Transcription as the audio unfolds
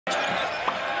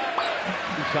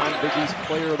Two-time Big East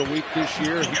Player of the Week this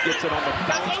year. He gets it on the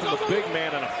bounce from the big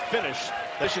man and a finish.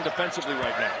 Pushing defensively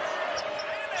right now.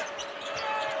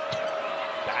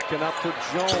 Backing up for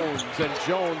Jones, and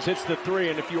Jones hits the three.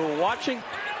 And if you were watching,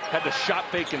 had the shot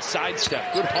fake and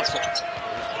sidestep. Good hustle.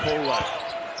 Kola.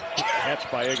 Catch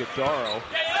by Ighodaro.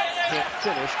 Can't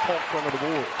finish. Polk front of the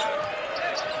board.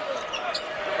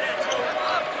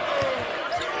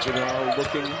 Ighodaro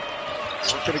working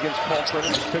against Paul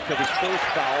Creighton. He's picked up his first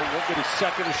foul. Won't get his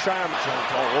second. Shireman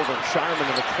Jones all over. Shireman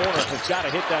in the corner has got to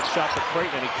hit that shot for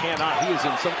Creighton, and he cannot. He is in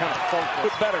some kind of funk.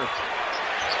 Bit better.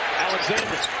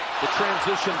 Alexander, the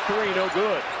transition three, no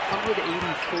good.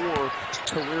 184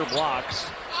 career blocks.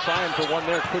 Trying for one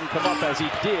there, couldn't come up as he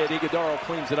did. Ighodaro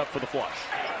cleans it up for the flush.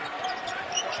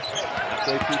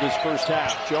 Halfway through this first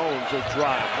half, Jones will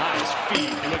drive. Nice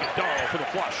feed to Ighodaro for the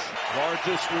flush.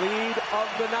 Largest lead of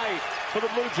the night for the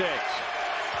Blue Jays.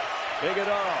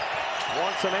 Ighodaro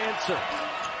wants an answer.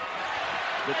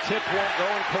 The tip won't go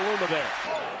in Kaluma there.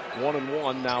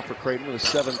 1-1 now for Creighton with a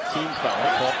 17 foul.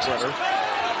 Paul Creighton.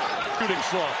 Shooting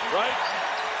slump, right?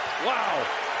 Wow.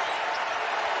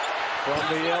 From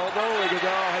the elbow,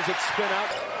 Ighodaro has it spin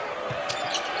out.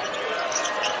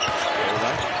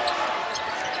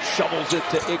 Shovels it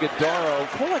to Ighodaro.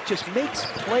 Kolek just makes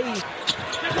plays.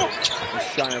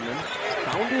 Shireman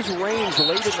found his range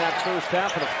late in that first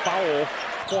half and a foul.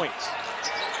 Points.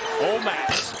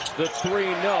 Omax, the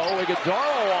three, no.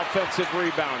 Ighodaro offensive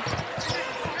rebound.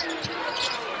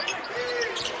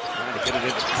 Trying to get it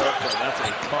into Colton. That's a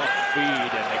tough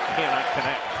feed, and they cannot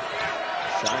connect.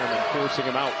 Shireman forcing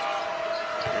him out.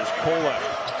 Here's Kolek.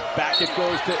 Back it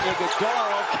goes to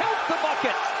Ighodaro. Count the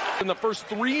bucket! In the first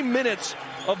 3 minutes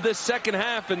of this second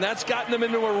half, and that's gotten them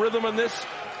into a rhythm on this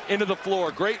end of the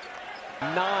floor. Great.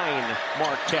 9,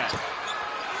 Marquette.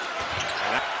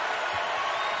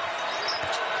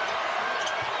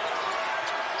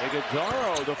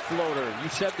 Ighodaro, the floater. You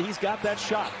said he's got that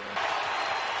shot.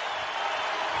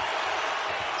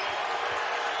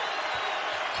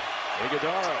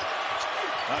 Ighodaro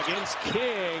against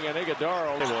King, and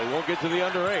Ighodaro. Well, he won't get to the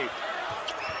under 8.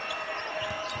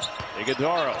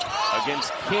 Ighodaro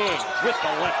against King with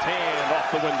the left hand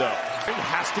off the window. He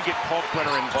has to get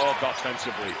Kalkbrenner involved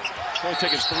offensively. He's only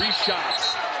taken 3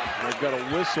 shots. And they've got a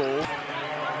whistle.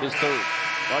 His third.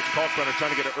 Watch Kalkbrenner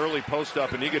trying to get an early post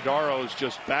up, and Ighodaro is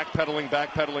just backpedaling.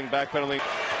 Ighodaro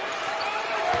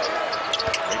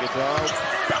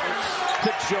bounce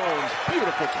to Jones.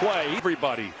 Beautiful play.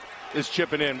 Everybody is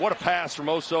chipping in. What a pass from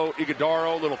Oso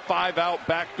Ighodaro. Little 5-out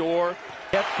backdoor.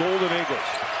 Golden Eagles.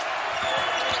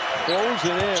 Throws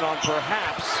it in on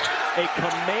perhaps a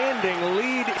commanding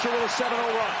lead. It's a little 7-0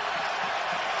 run.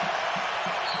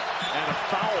 And a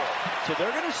foul. So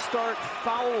they're going to start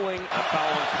fouling. A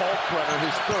foul on Kalkbrenner,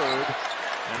 his third.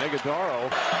 And Ighodaro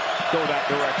go that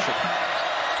direction.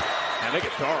 And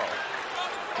Ighodaro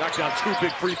knocked down 2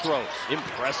 big free throws.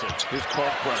 Impressive. Here's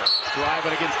Kalkbrenner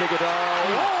driving against Ighodaro.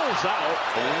 Rolls out.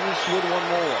 Wins with one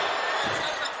more.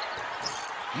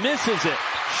 Misses it.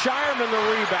 Shireman the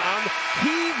rebound.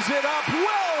 Heaves it up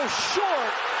well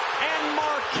short. And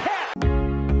Marquette.